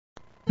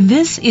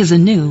This is a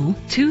new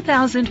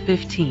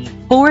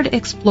 2015 Ford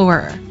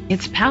Explorer.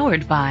 It's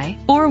powered by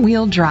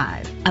four-wheel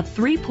drive, a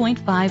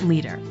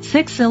 3.5-liter,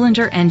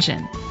 six-cylinder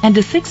engine, and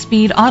a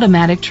six-speed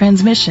automatic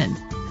transmission.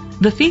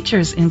 The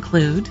features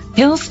include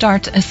hill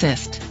start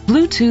assist,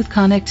 Bluetooth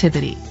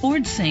connectivity,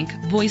 Ford Sync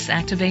voice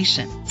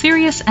activation,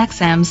 Sirius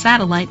XM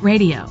satellite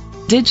radio,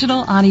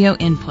 digital audio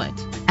input,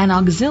 an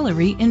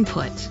auxiliary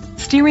input,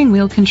 steering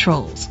wheel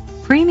controls,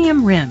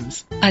 premium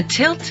rims, a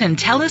tilt and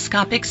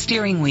telescopic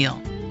steering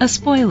wheel, a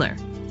spoiler.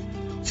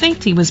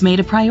 Safety was made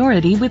a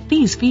priority with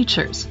these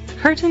features: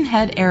 curtain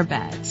head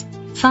airbags,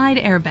 side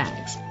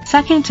airbags,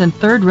 second and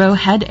third row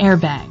head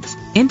airbags,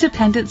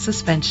 independent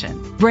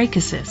suspension, brake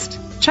assist,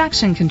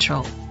 traction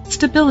control,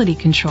 stability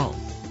control,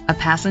 a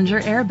passenger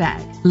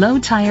airbag, low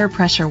tire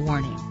pressure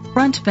warning,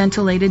 front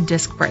ventilated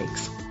disc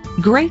brakes.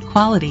 Great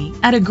quality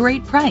at a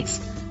great price.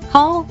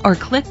 Call or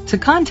click to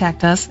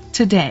contact us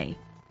today.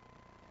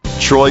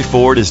 Troy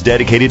Ford is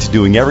dedicated to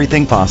doing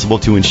everything possible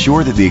to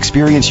ensure that the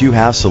experience you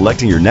have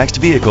selecting your next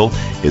vehicle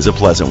is a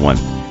pleasant one.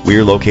 We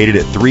are located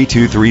at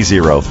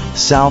 3230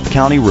 South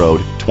County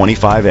Road,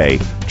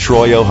 25A,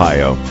 Troy,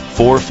 Ohio,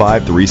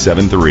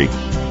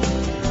 45373.